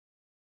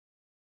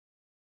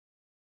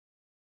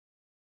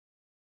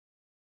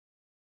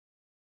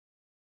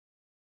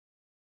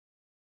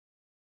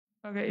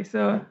Okay,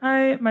 so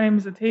hi, my name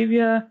is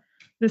Latavia.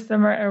 This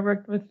summer I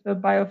worked with the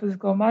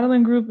Biophysical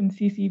Modeling Group in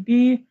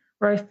CCB,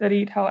 where I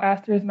studied how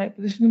asters might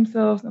position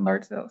themselves in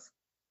large cells.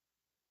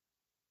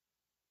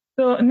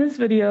 So in this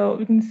video,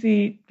 we can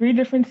see three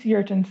different sea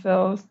urchin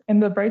cells,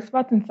 and the bright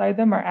spots inside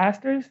them are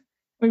asters.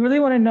 We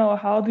really want to know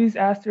how these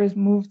asters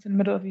move to the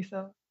middle of these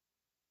cells.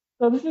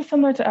 So this is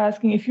similar to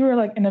asking if you were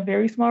like in a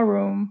very small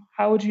room,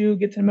 how would you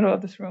get to the middle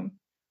of this room?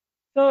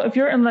 So if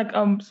you're in like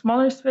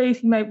smaller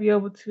space, you might be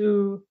able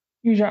to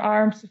use your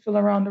arms to feel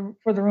around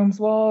for the room's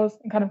walls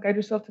and kind of guide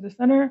yourself to the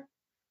center.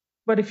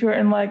 But if you're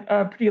in like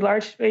a pretty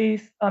large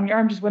space, your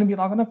arm just wouldn't be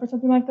long enough for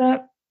something like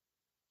that.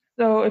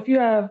 So if you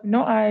have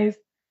no eyes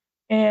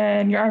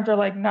and your arms are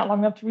like not long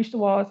enough to reach the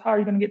walls, how are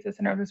you going to get to the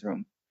center of this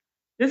room?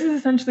 This is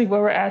essentially what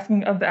we're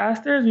asking of the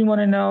asters. We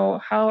want to know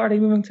how are they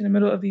moving to the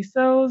middle of these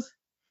cells,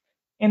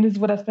 and this is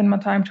what I spend my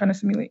time trying to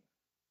simulate.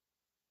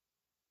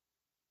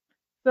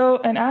 So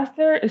an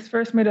aster is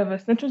first made of a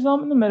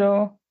centrosome in the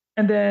middle,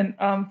 and then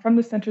from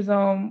the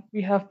centrosome,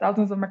 we have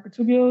thousands of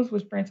microtubules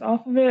which branch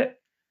off of it.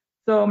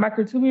 So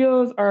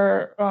microtubules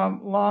are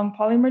long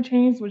polymer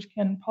chains which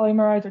can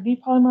polymerize or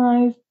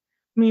depolymerize,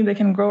 meaning they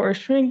can grow or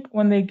shrink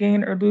when they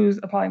gain or lose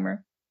a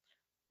polymer.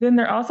 Then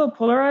they're also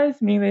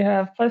polarized, meaning they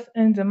have plus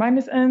ends and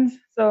minus ends.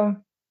 So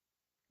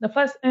the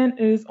plus end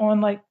is on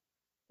like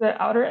the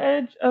outer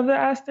edge of the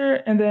aster,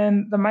 and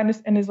then the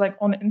minus end is like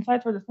on the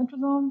inside toward the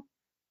centrosome.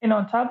 And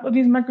on top of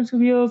these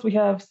microtubules, we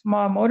have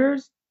small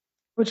motors,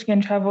 which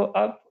can travel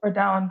up or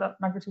down the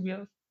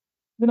microtubules.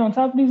 Then on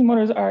top of these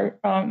motors are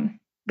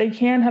they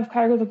can have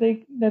cargo that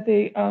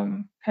they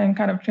can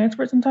kind of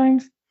transport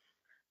sometimes.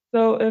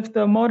 So if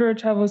the motor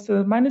travels to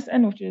the minus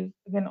end, which is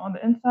again on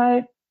the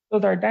inside,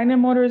 those are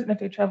dynamo motors, and if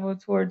they travel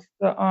towards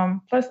the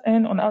plus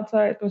end on the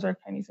outside, those are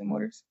kinesin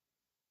motors.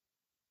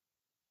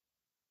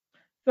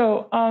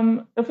 So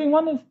if we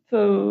wanted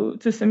to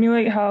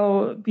simulate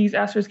how these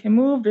asters can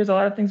move, there's a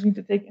lot of things we need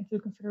to take into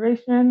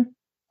consideration.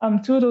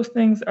 Two of those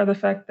things are the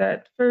fact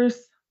that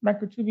first,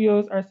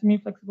 microtubules are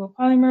semi-flexible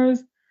polymers,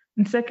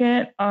 and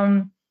second,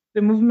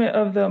 the movement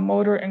of the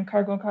motor and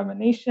cargo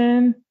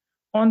combination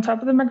on top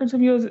of the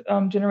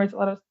microtubules generates a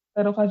lot of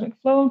cytoplasmic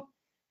flow.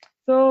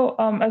 So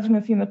as you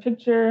can see in the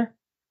picture,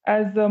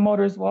 as the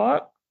motors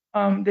walk,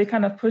 they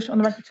kind of push on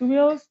the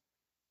microtubules,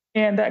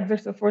 and that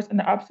exerts a force in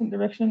the opposite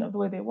direction of the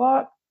way they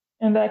walk,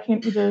 and that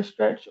can either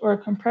stretch or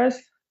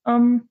compress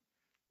the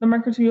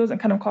microtubules and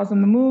kind of cause them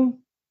to move.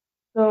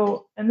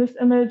 So in this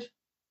image,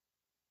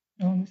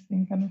 in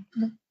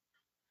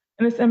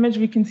this image,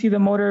 we can see the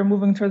motor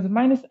moving towards the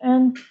minus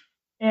end,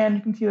 and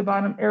you can see the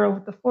bottom arrow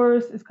with the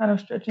force is kind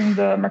of stretching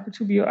the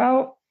microtubule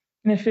out.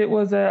 And if it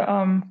was a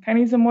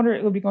kinesin motor,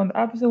 it would be going the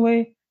opposite way,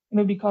 and it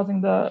would be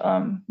causing the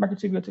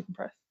microtubule to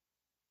compress.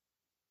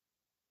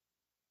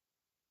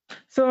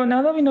 So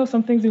now that we know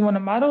some things we want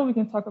to model, we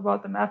can talk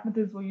about the math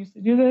methods we'll use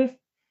to do this.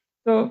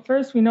 So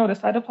first, we know the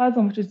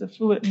cytoplasm, which is the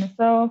fluid in the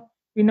cell.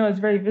 We know it's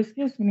very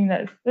viscous, meaning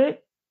that it's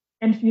thick.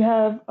 And if you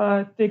have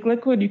a thick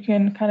liquid, you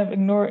can kind of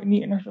ignore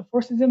any inertial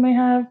forces it may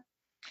have.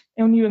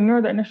 And when you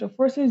ignore the inertial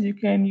forces, you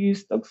can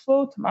use Stokes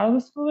flow to model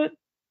this fluid.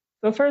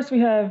 So first we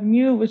have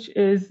mu, which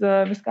is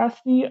the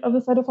viscosity of the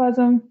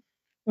cytoplasm.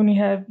 Then we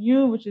have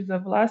u, which is the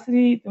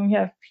velocity. Then we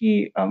have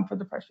p for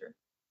the pressure.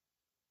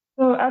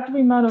 So after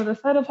we model the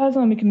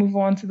cytoplasm, we can move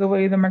on to the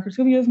way the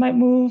microtubules might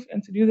move.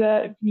 And to do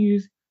that, we can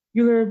use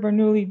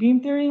Euler-Bernoulli beam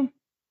theory.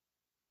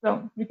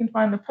 So we can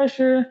find the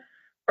pressure,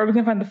 or we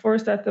can find the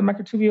force that the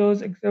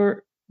microtubules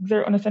exert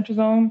on the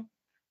centrosome,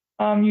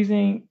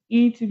 using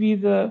E to be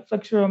the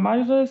flexural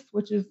modulus,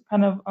 which is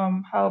kind of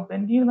how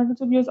bendy the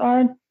microtubules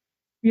are.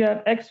 We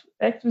have x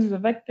is a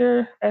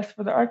vector, s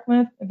for the arc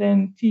length, and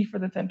then t for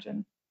the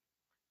tension.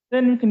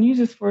 Then we can use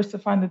this force to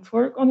find the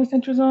torque on the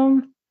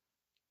centrosome.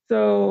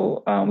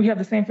 So we have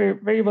the same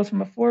variables from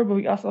before, but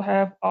we also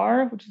have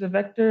r, which is a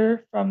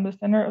vector from the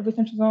center of the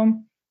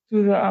centrosome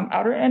to the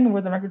outer end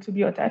where the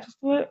microtubule attaches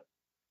to it.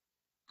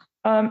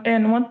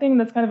 And one thing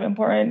that's kind of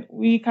important,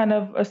 we kind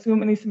of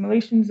assume in these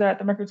simulations that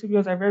the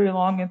microtubules are very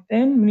long and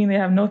thin, meaning they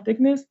have no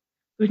thickness.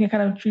 So we can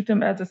kind of treat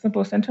them as a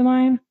simple center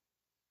line.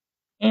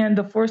 And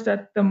the force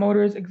that the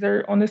motors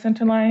exert on the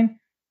center line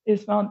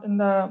is found in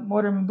the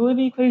motor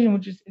mobility equation,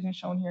 which isn't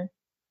shown here.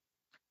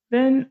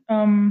 Then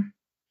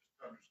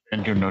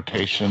in your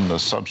notation, the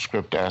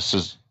subscript S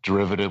is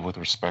derivative with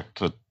respect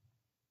to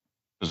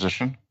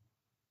position.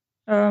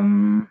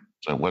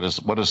 So what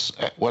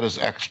does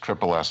X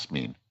triple S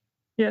mean?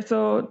 Yeah,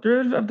 so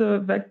derivative of the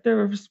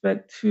vector with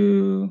respect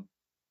to,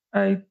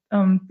 I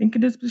think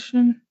it is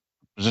position.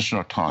 Position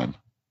or time?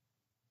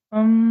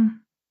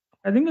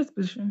 I think it's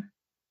position.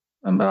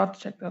 But I'll have to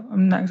check though.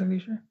 I'm not exactly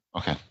sure.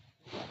 Okay.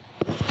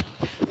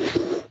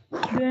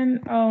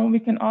 Then we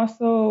can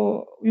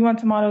also, we want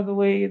to model the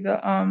way the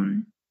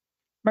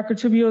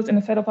microtubules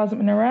and the cytoplasm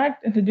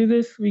interact. And to do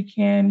this, we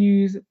can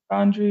use the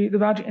boundary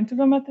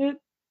integral method.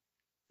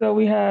 So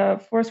we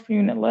have force per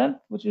unit length,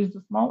 which is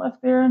the small f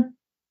there.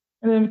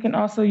 And then we can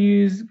also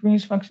use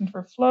Green's function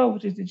for flow,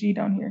 which is the g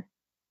down here,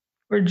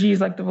 where g is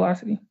like the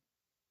velocity.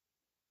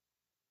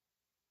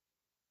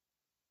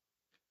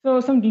 So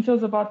some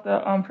details about the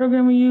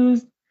program we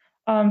used.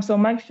 So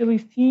Mike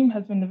Shilley's team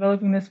has been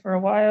developing this for a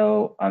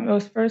while. It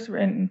was first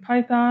written in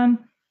Python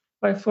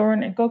by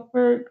Florin and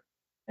Gokberg,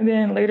 and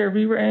then later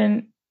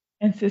rewritten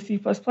into C++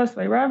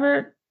 by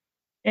Robert.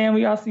 And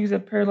we also use a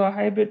parallel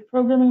hybrid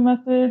programming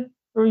method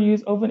where we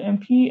use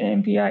OpenMP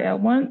and MPI at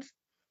once.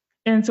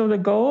 And so the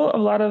goal, a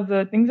lot of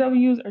the things that we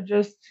use are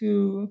just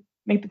to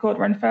make the code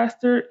run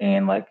faster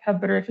and like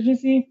have better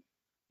efficiency,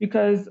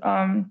 because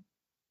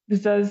this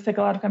does take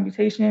a lot of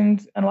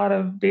computations and a lot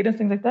of data and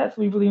things like that.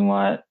 So we really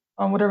want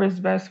whatever is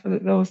best for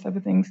those type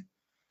of things.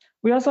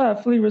 We also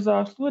have fully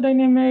resolved fluid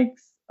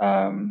dynamics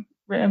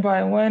written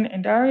by Wen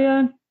and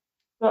Daria.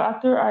 So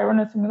after I run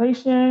a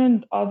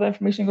simulation, all the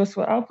information goes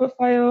to an output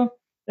file.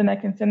 Then I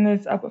can send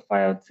this output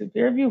file to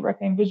peer review where I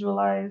can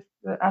visualize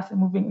the asset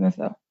moving in the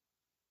cell.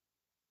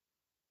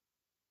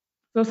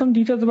 So some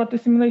details about the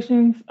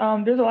simulations.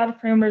 There's a lot of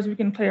parameters we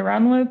can play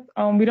around with.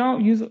 We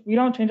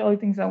don't change all these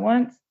things at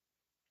once,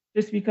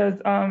 just because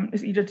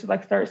it's easier to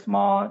like start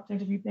small,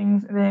 change a few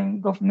things, and then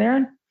go from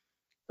there.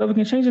 So we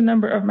can change the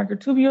number of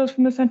microtubules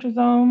from the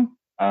centrosome.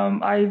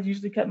 I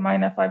usually kept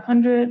mine at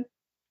 500.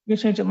 We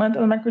can change the length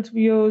of the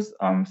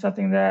microtubules,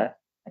 something that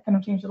I kind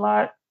of changed a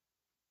lot.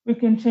 We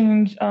can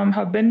change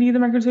how bendy the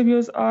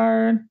microtubules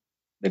are,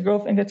 the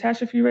growth and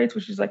catastrophe rates,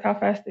 which is like how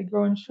fast they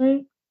grow and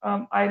shrink.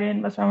 I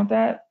didn't mess around with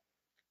that.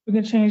 We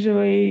can change the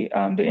way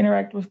they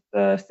interact with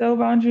the cell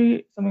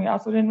boundary, something I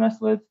also didn't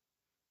mess with.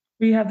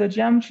 We have the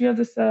geometry of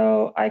the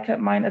cell. I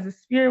kept mine as a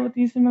sphere with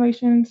these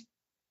simulations.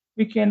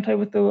 We can play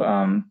with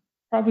the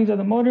properties of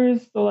the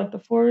motors, so like the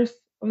force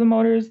of the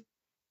motors, and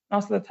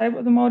also the type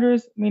of the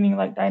motors, meaning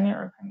like dyno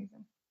or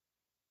kinesin.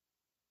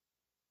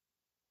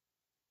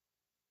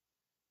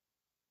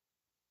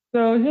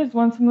 So here's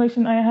one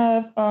simulation I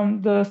have.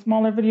 The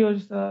smaller video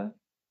is the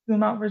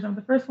zoom out version of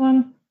the first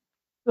one.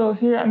 So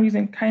here I'm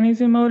using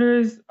kinesin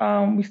motors.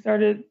 We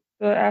started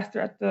the aster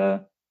at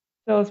the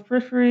cell's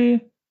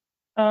periphery.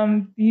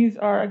 These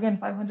are, again,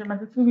 500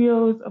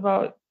 microtubules,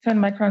 about 10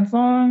 microns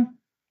long,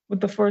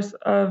 with the force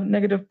of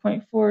negative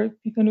 0.4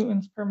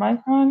 piconewtons per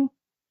micron.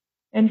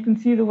 And you can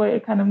see the way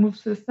it kind of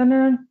moves to the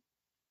center.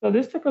 So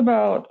this took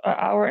about an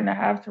hour and a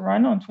half to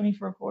run on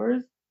 24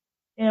 cores.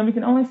 And we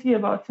can only see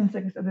about 10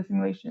 seconds of the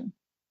simulation.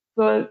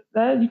 So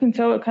that you can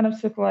tell it kind of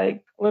took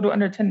like a little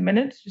under 10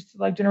 minutes just to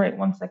like generate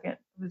 1 second of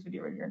this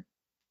video right here.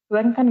 So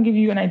that can kind of give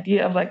you an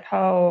idea of like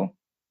how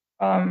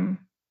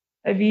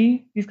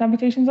heavy these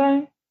computations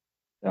are.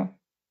 So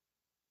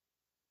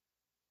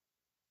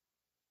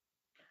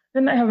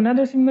then I have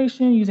another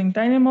simulation using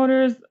dyno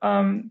motors.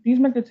 These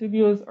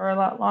microtubules are a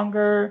lot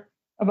longer,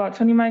 about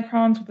 20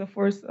 microns with a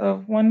force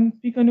of 1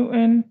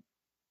 piconewton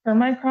per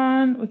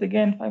micron with,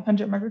 again,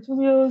 500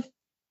 microtubules.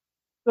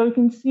 So you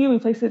can see we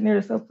place it near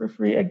the cell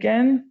periphery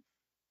again,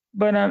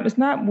 but it's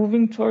not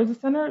moving towards the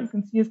center. You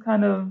can see it's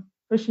kind of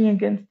pushing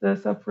against the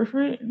cell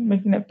periphery,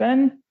 making it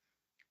bend.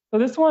 So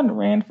this one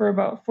ran for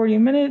about 40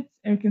 minutes,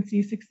 and we can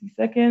see 60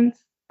 seconds.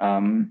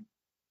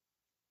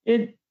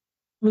 It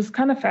was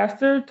kind of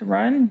faster to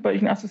run, but you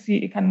can also see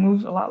it kind of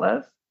moves a lot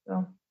less.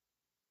 So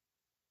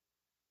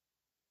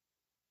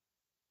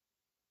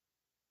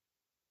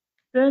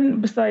then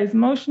besides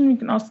motion, we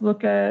can also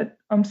look at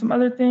some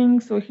other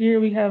things. So here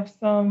we have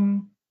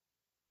some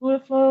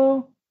fluid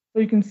flow.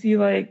 So you can see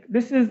like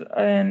this is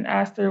an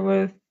aster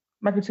with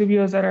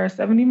microtubules that are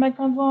 70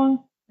 microns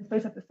long. It's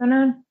placed at the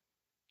center.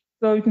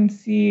 So you can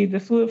see the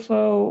fluid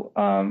flow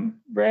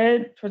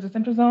red towards the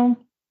centrosome.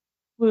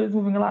 Fluid is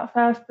moving a lot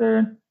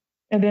faster,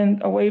 and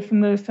then away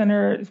from the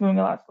center is moving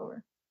a lot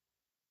slower.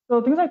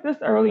 So things like this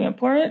are really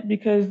important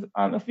because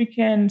if we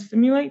can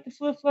simulate the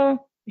fluid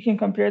flow, we can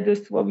compare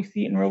this to what we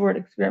see in real-world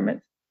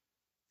experiments.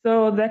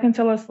 So that can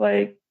tell us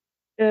like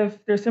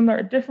if they're similar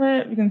or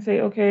different, we can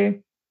say,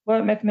 okay,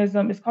 what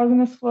mechanism is causing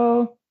this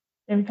flow,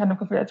 and we kind of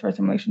compare that to our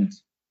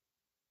simulations.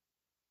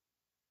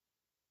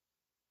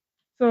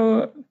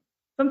 So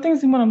some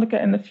things we want to look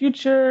at in the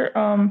future,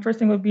 first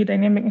thing would be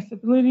dynamic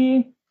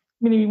instability,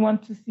 meaning we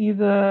want to see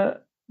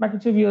the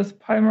microtubules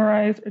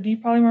polymerize or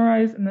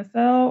depolymerize in the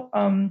cell.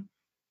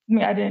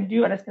 I didn't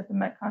do, I just kept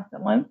them at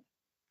constant length.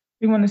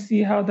 We want to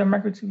see how the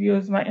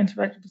microtubules might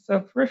interact with the cell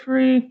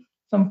periphery,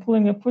 some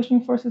pulling and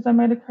pushing forces that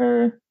might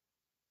occur,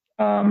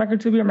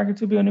 microtubule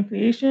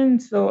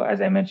nucleation. So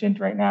as I mentioned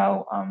right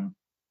now,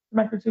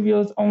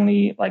 microtubules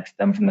only like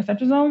stem from the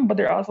centrosome, but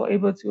they're also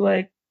able to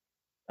like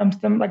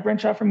stem like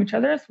branch out from each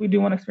other. So we do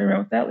want to experiment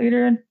with that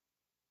later.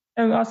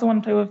 And we also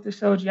want to play with the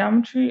cell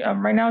geometry.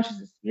 Right now it's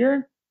just a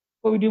sphere,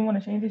 but we do want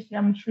to change this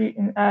geometry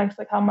and ask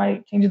like how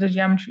might changes the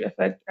geometry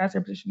affect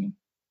aster positioning.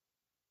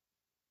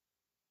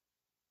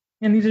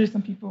 And these are just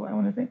some people I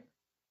want to thank.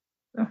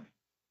 So.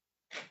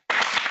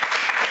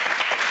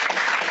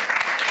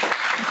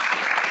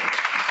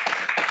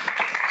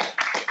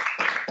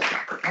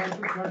 Time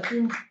for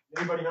questions.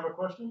 Anybody have a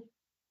question?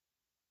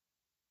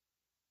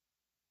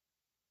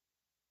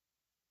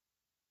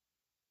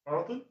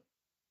 Carlton?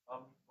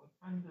 What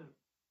kind of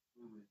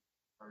fluid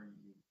are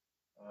you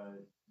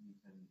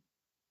using?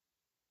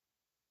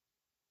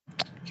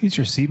 Use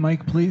your seat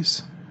mic,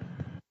 please.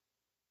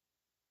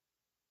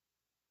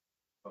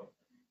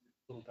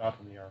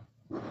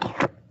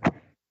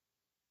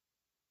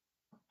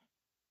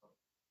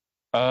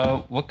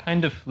 What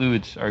kind of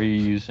fluids are you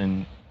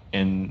using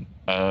in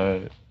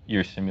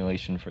your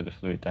simulation for the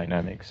fluid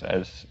dynamics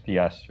as the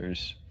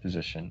aster's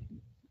position?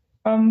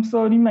 So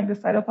do you mean like the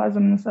cytoplasm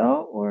in the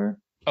cell, or?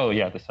 Oh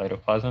yeah, the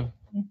cytoplasm.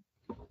 Are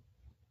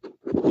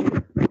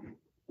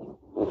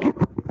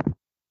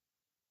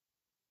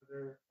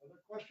there other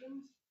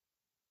questions?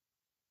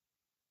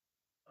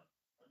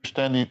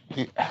 Understand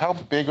how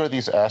big are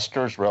these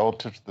asters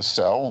relative to the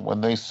cell?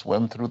 When they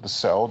swim through the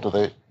cell, do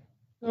they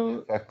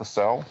affect the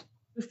cell?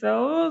 The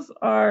cells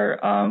are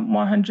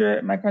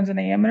 100 microns in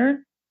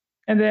diameter,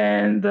 and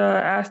then the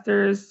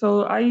asters.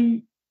 So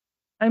I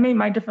made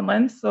my different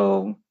lengths.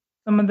 So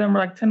some of them are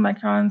like 10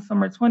 microns,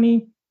 some are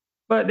 20,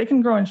 but they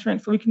can grow and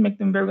shrink. So we can make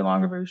them very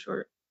long or very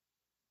short.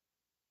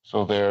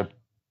 So they're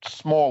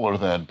smaller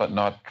then, but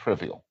not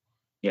trivial.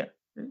 Yeah.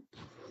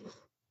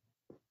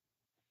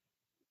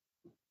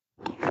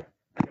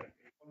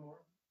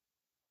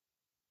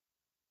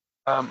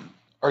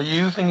 Are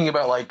you thinking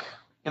about like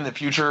in the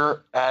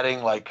future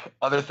adding like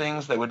other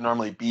things that would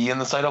normally be in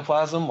the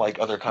cytoplasm, like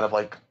other kind of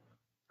like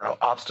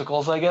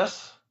obstacles, I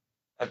guess?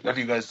 Have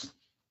you guys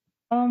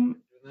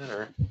Um, done that,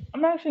 or?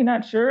 I'm actually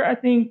not sure. I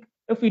think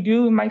if we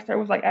do, we might start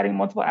with like adding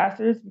multiple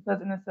asters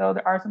because in the cell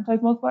there are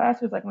sometimes multiple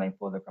asters, like when they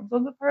pull the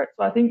chromosomes apart.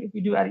 So I think if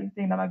we do add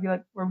anything, that might be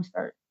like where we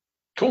start.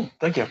 Cool,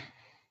 thank you.